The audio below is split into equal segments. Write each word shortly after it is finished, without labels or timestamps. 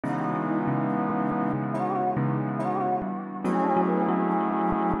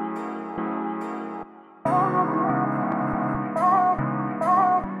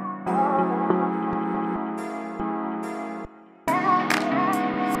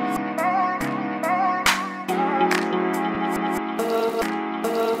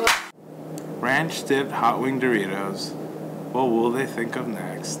ranch-dipped hot wing Doritos. What will they think of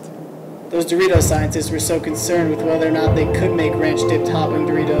next? Those Doritos scientists were so concerned with whether or not they could make ranch-dipped hot wing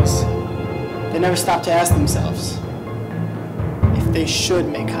Doritos, they never stopped to ask themselves if they should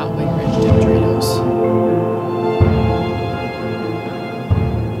make hot wing ranch-dipped Doritos.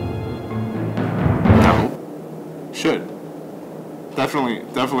 No. Should.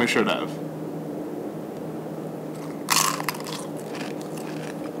 Definitely should have.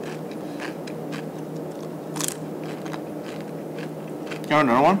 You want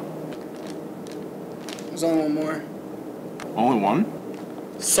another one? There's only one more. Only one?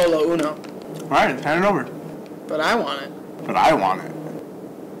 Solo uno. Alright, hand it over. But I want it. But I want it.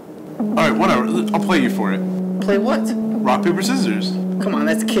 Alright, whatever. I'll play you for it. Play what? Rock, paper, scissors. Come on,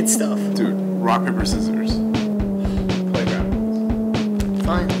 that's kid stuff. Dude, rock, paper, scissors. Playground.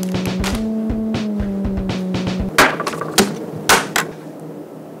 Fine.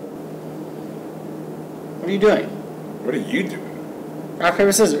 What are you doing? What are you doing? Rock,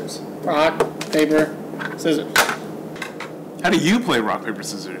 paper, scissors. Rock, paper, scissors. How do you play rock, paper,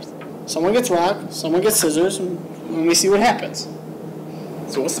 scissors? Someone gets rock, someone gets scissors, and we see what happens.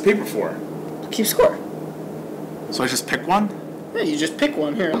 So what's the paper for? Keep score. So I just pick one? Yeah, you just pick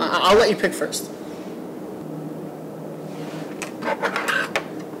one. Here, I'll let you pick first.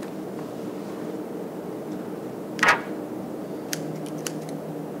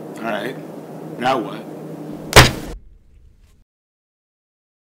 Alright. Now what?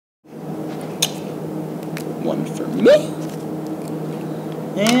 One for me.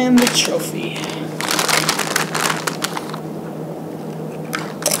 And the trophy.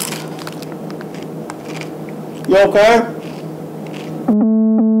 You okay?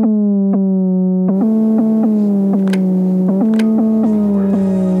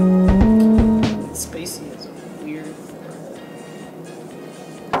 Spacey is a weird forehead.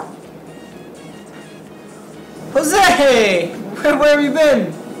 Jose! Where have you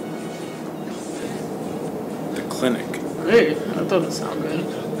been? The clinic. Hey, that doesn't sound good.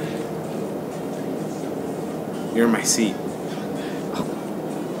 You're in my seat.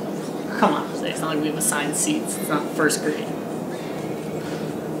 Come on, Jose. It's not like we have assigned seats. It's not first grade.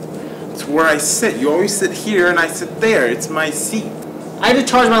 It's where I sit. You always sit here and I sit there. It's my seat. I had to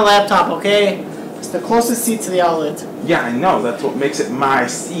charge my laptop, okay? It's the closest seat to the outlet. Yeah, I know. That's what makes it my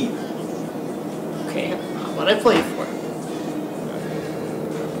seat. Okay, what'd I play you for?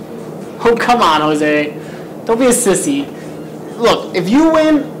 Oh, come on, Jose. Don't be a sissy. Look, if you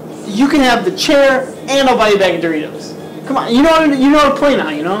win, you can have the chair and I'll buy you a bag of Doritos. Come on, you know how to play now,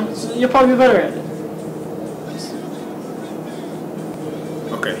 you know? So you'll probably be better at it.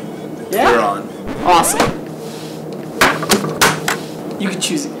 Okay. Yeah? We're on. Awesome. You can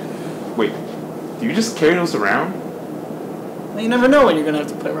choose again. Wait, do you just carry those around? Well, you never know when you're going to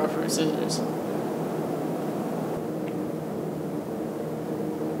have to play rock, paper, scissors.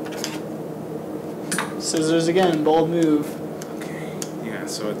 Scissors again, bold move. Okay. Yeah,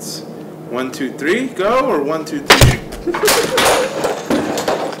 so it's 1, 2, 3, go, or 1, 2, 3?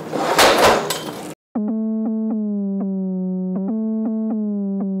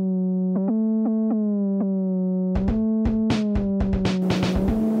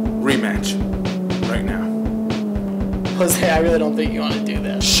 Rematch. Right now. Jose, I really don't think you want to do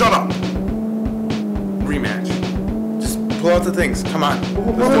that. Shut up! Rematch. Just pull out the things. Come on.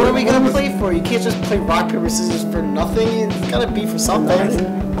 What are we going to play for? You can't just play rock, paper, scissors for nothing. It's got to be for something.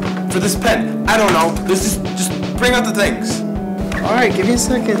 For this pen. I don't know. Just bring out the things. Alright, give me a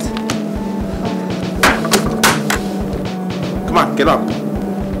second. Come on, get up.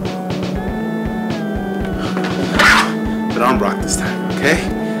 But on rock this time, okay?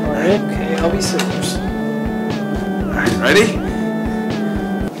 Alright, okay, I'll be scissors. Alright, ready?